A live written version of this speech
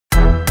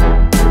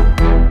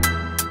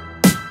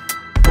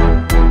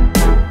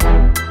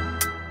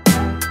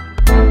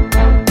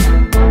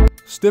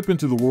Step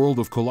into the world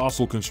of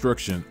colossal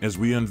construction as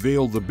we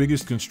unveil the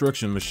biggest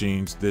construction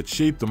machines that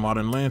shape the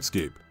modern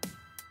landscape.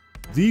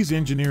 These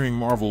engineering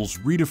marvels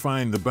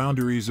redefine the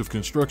boundaries of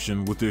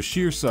construction with their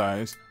sheer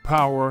size,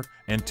 power,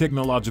 and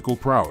technological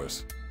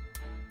prowess.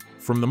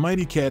 From the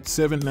mighty Cat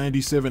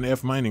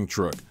 797F mining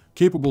truck,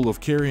 capable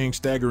of carrying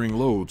staggering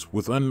loads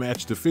with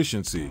unmatched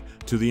efficiency,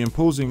 to the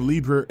imposing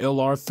Liebherr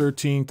LR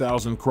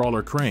 13,000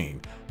 crawler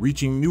crane,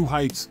 reaching new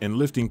heights and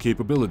lifting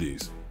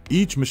capabilities.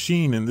 Each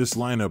machine in this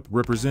lineup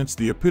represents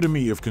the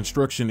epitome of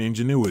construction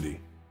ingenuity.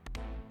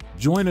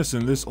 Join us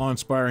in this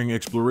awe-inspiring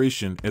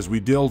exploration as we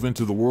delve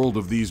into the world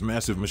of these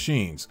massive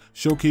machines,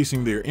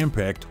 showcasing their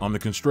impact on the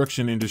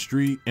construction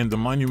industry and the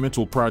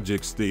monumental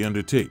projects they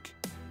undertake.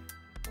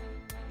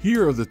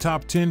 Here are the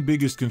top 10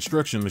 biggest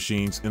construction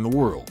machines in the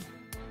world.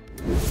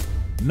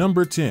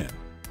 Number 10.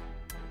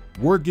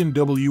 Workan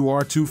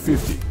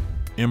WR250.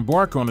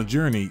 Embark on a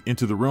journey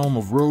into the realm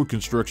of road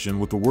construction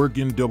with the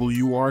Workan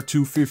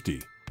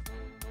WR250.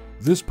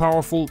 This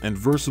powerful and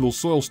versatile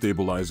soil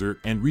stabilizer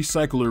and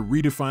recycler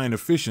redefine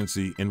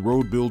efficiency in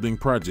road building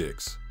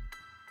projects.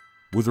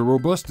 With a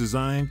robust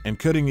design and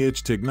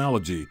cutting-edge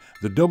technology,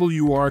 the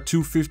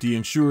WR250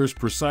 ensures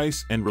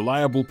precise and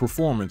reliable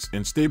performance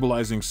in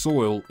stabilizing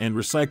soil and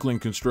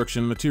recycling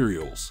construction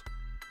materials.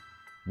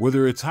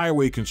 Whether it's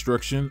highway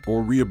construction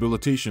or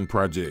rehabilitation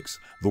projects,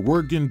 the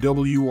Workan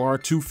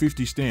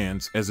WR250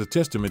 stands as a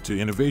testament to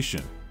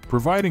innovation,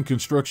 providing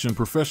construction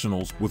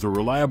professionals with a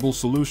reliable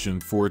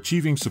solution for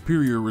achieving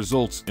superior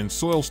results in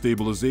soil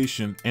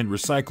stabilization and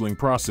recycling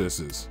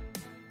processes.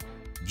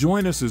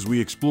 Join us as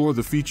we explore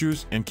the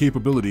features and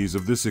capabilities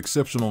of this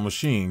exceptional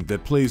machine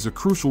that plays a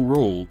crucial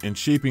role in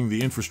shaping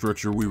the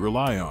infrastructure we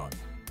rely on.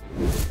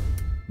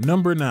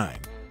 Number 9.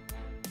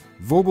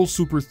 Vogal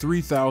Super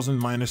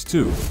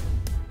 3000-2.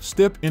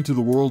 Step into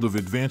the world of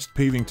advanced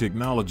paving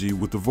technology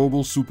with the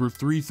Vogal Super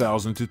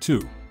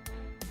 3000-2.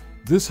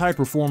 This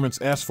high-performance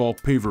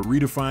asphalt paver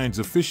redefines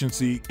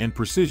efficiency and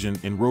precision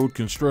in road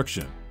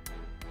construction.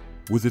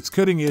 With its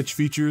cutting-edge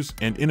features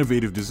and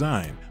innovative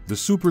design, the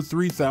Super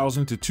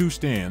 3000-2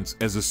 stands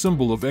as a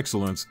symbol of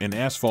excellence in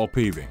asphalt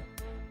paving.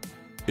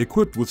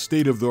 Equipped with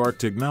state-of-the-art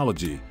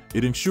technology,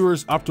 it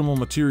ensures optimal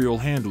material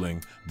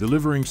handling,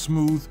 delivering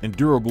smooth and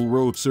durable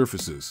road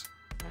surfaces.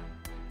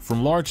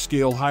 From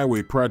large-scale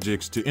highway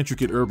projects to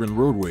intricate urban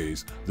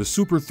roadways, the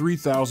Super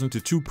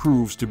 3000-2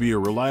 proves to be a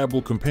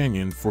reliable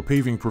companion for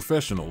paving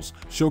professionals,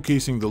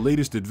 showcasing the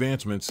latest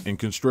advancements in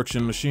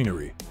construction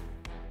machinery.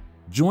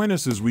 Join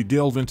us as we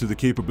delve into the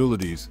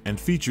capabilities and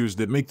features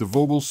that make the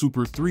Vogal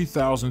Super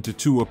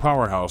 3000-2 a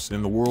powerhouse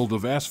in the world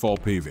of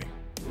asphalt paving.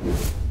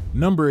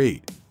 Number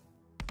 8.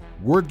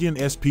 Workan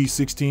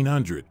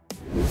SP1600.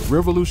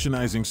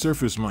 Revolutionizing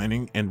surface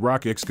mining and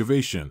rock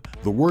excavation,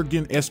 the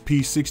Workan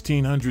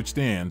SP1600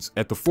 stands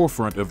at the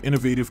forefront of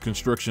innovative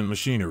construction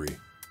machinery.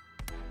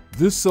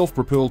 This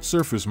self-propelled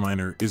surface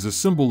miner is a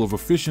symbol of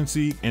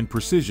efficiency and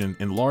precision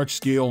in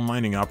large-scale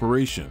mining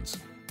operations.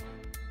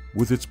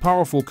 With its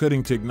powerful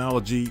cutting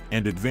technology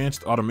and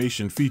advanced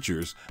automation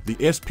features, the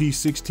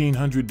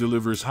SP1600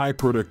 delivers high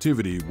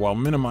productivity while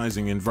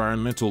minimizing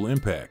environmental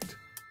impact.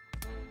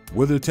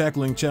 Whether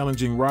tackling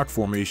challenging rock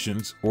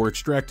formations or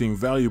extracting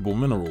valuable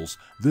minerals,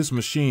 this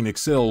machine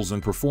excels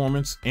in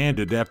performance and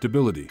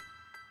adaptability.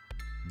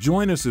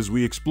 Join us as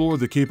we explore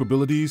the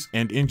capabilities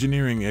and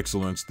engineering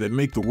excellence that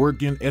make the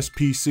Workan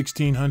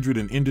SP1600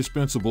 an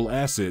indispensable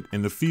asset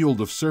in the field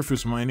of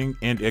surface mining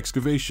and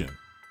excavation.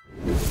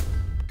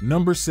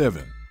 Number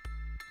 7.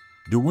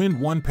 DND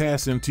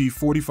OnePass Mt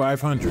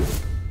 4500.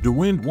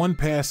 DND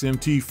OnePass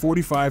Mt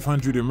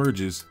 4500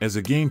 emerges as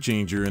a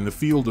game-changer in the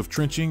field of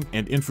trenching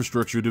and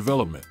infrastructure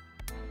development.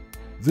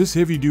 This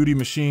heavy-duty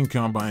machine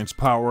combines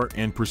power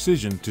and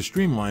precision to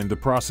streamline the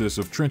process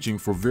of trenching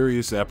for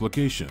various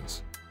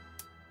applications.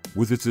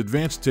 With its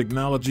advanced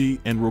technology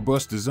and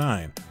robust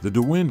design, the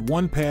DND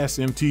OnePass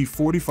Mt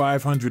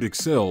 4500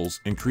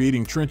 excels in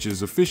creating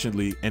trenches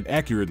efficiently and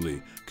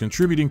accurately,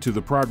 contributing to the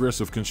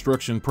progress of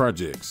construction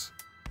projects.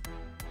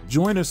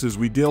 Join us as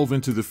we delve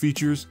into the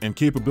features and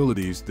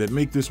capabilities that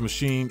make this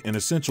machine an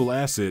essential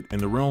asset in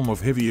the realm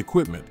of heavy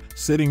equipment,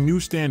 setting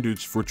new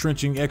standards for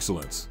trenching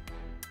excellence.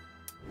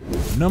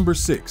 Number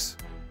 6.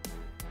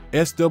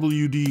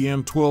 SSWDM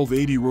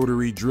 1280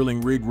 Rotary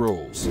Drilling Rig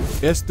Rolls.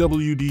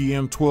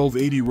 SSWDM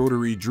 1280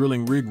 Rotary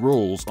Drilling Rig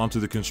rolls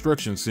onto the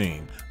construction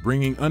scene,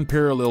 bringing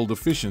unparalleled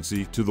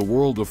efficiency to the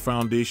world of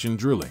foundation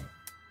drilling.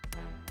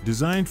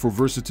 Designed for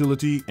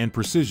versatility and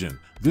precision,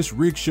 this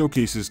rig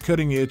showcases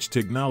cutting-edge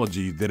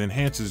technology that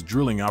enhances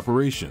drilling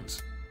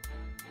operations.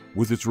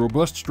 With its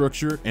robust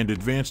structure and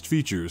advanced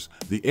features,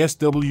 the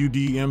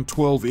SSWDM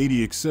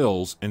 1280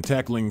 excels in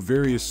tackling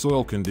various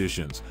soil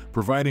conditions,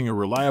 providing a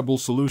reliable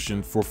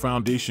solution for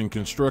foundation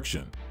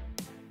construction.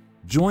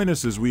 Join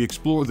us as we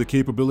explore the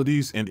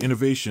capabilities and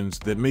innovations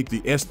that make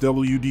the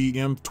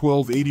SSWDM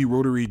 1280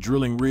 rotary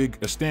drilling rig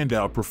a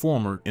standout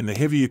performer in the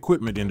heavy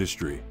equipment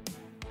industry.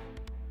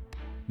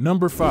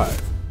 Number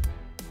 5.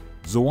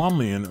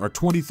 XCMG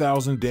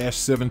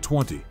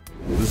R20000-720.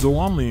 The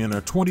Zoomlion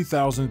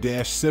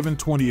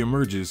R20000-720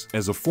 emerges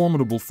as a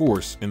formidable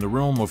force in the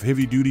realm of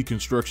heavy-duty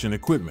construction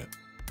equipment.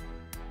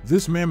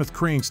 This mammoth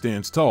crane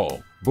stands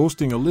tall,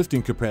 boasting a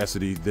lifting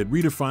capacity that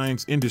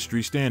redefines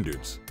industry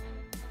standards.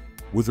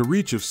 With a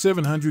reach of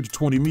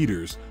 720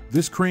 meters,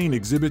 this crane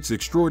exhibits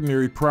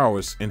extraordinary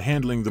prowess in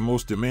handling the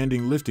most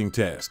demanding lifting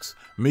tasks,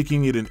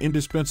 making it an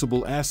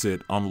indispensable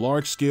asset on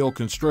large-scale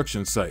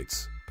construction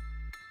sites.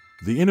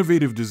 The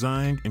innovative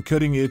design and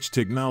cutting-edge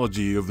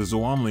technology of the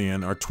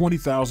Zoomlion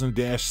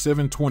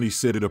R20000-720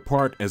 set it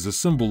apart as a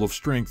symbol of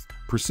strength,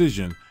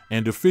 precision,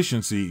 and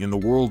efficiency in the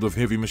world of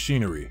heavy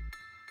machinery.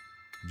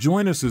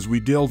 Join us as we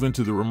delve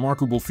into the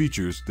remarkable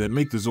features that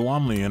make the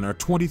Zoomlion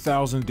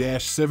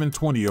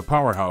R20000-720 a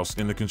powerhouse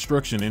in the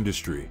construction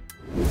industry.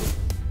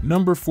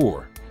 Number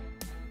 4.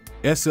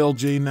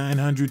 SLJ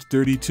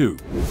 932.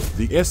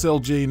 The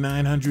SLJ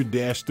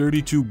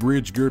 900-32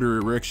 bridge girder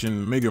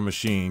erection mega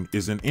machine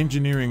is an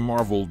engineering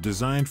marvel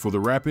designed for the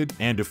rapid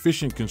and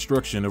efficient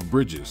construction of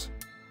bridges.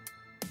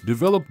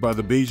 Developed by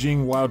the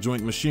Beijing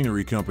Wildjoint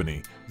Machinery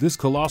Company, this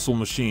colossal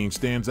machine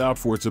stands out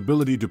for its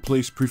ability to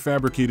place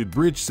prefabricated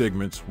bridge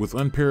segments with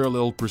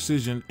unparalleled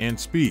precision and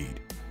speed.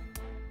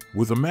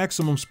 With a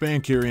maximum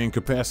span carrying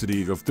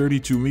capacity of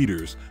 32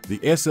 meters, the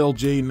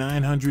SLJ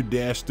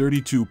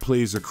 900-32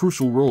 plays a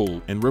crucial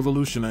role in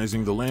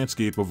revolutionizing the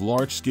landscape of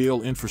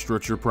large-scale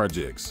infrastructure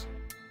projects.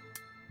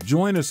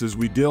 Join us as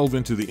we delve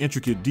into the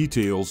intricate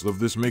details of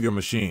this mega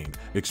machine,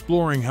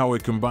 exploring how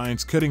it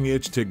combines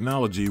cutting-edge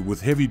technology with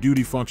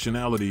heavy-duty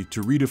functionality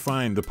to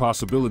redefine the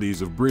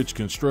possibilities of bridge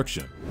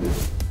construction.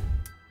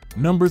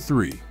 Number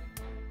 3.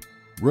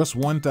 Russ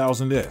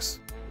 1000S.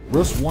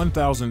 Russ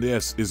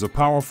 1000S is a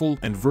powerful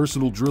and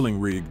versatile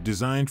drilling rig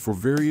designed for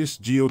various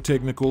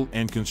geotechnical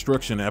and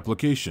construction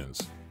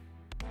applications.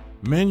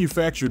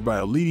 Manufactured by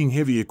a leading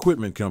heavy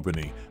equipment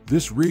company,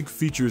 this rig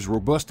features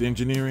robust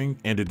engineering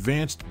and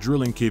advanced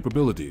drilling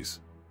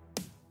capabilities.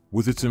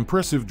 With its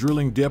impressive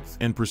drilling depth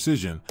and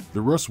precision,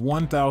 the Russ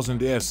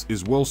 1000S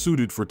is well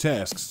suited for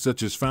tasks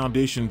such as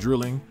foundation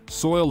drilling,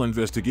 soil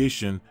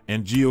investigation,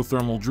 and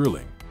geothermal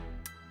drilling.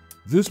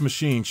 This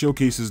machine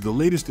showcases the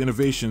latest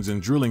innovations in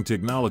drilling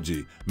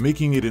technology,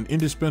 making it an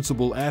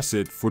indispensable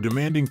asset for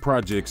demanding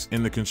projects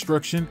in the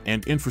construction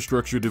and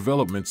infrastructure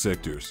development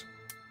sectors.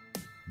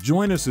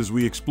 Join us as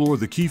we explore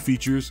the key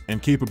features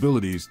and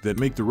capabilities that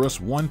make the Russ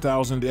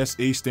 1000S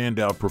a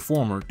standout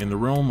performer in the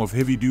realm of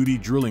heavy-duty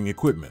drilling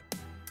equipment.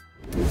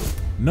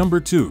 Number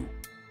 2.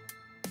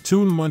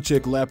 TUNMUN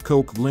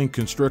Lapcoke Link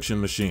Construction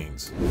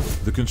Machines.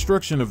 The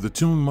construction of the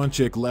TUNMUN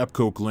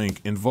Lapcoke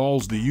Link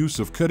involves the use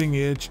of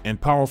cutting-edge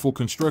and powerful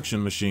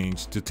construction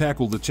machines to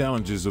tackle the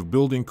challenges of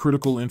building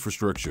critical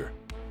infrastructure.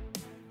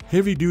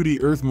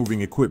 Heavy-duty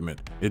earth-moving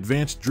equipment,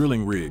 advanced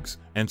drilling rigs,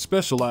 and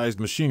specialized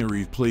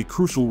machinery play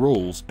crucial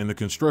roles in the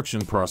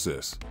construction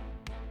process.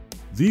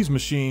 These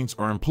machines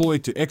are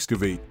employed to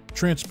excavate,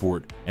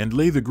 transport, and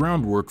lay the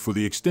groundwork for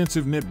the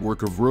extensive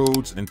network of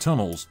roads and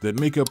tunnels that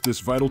make up this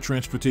vital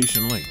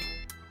transportation link.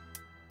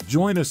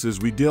 Join us as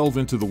we delve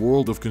into the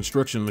world of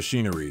construction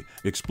machinery,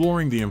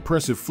 exploring the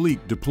impressive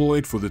fleet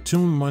deployed for the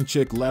TUNMUN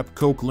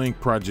Lapcoke Link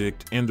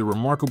project and the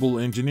remarkable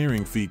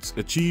engineering feats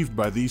achieved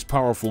by these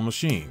powerful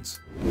machines.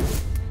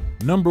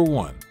 Number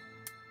 1.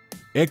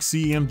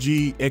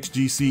 XCMG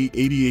XGC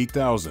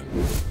 88000.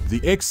 The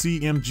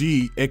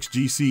XCMG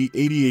XGC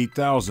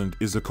 88000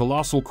 is a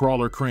colossal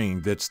crawler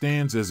crane that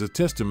stands as a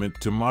testament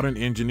to modern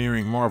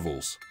engineering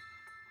marvels.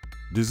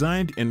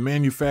 Designed and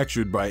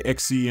manufactured by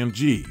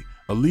XCMG,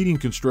 a leading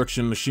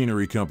construction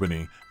machinery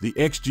company, the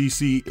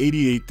XGC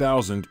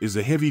 88000 is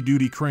a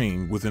heavy-duty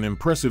crane with an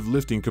impressive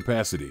lifting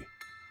capacity.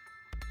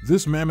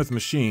 This mammoth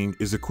machine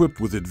is equipped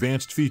with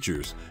advanced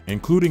features,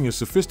 including a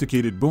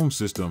sophisticated boom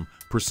system,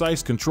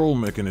 precise control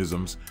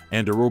mechanisms,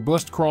 and a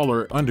robust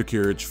crawler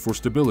undercarriage for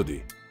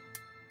stability.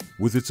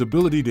 With its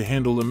ability to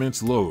handle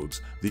immense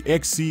loads, the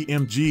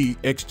XCMG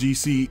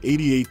XGC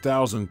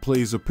 88000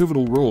 plays a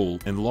pivotal role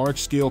in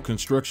large-scale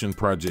construction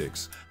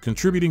projects,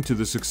 contributing to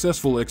the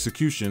successful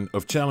execution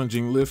of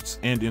challenging lifts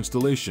and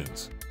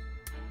installations.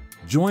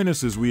 Join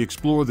us as we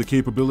explore the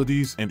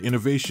capabilities and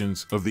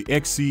innovations of the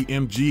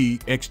XCMG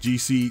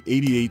XGC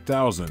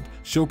 88000,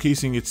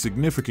 showcasing its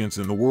significance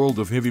in the world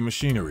of heavy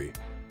machinery.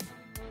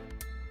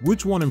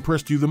 Which one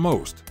impressed you the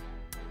most?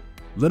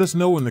 Let us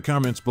know in the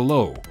comments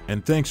below,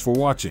 and thanks for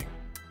watching.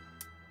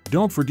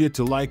 Don't forget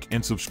to like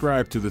and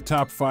subscribe to the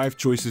Top 5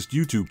 Choicest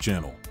YouTube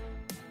channel.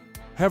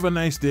 Have a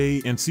nice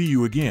day and see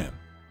you again.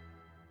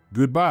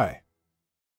 Goodbye.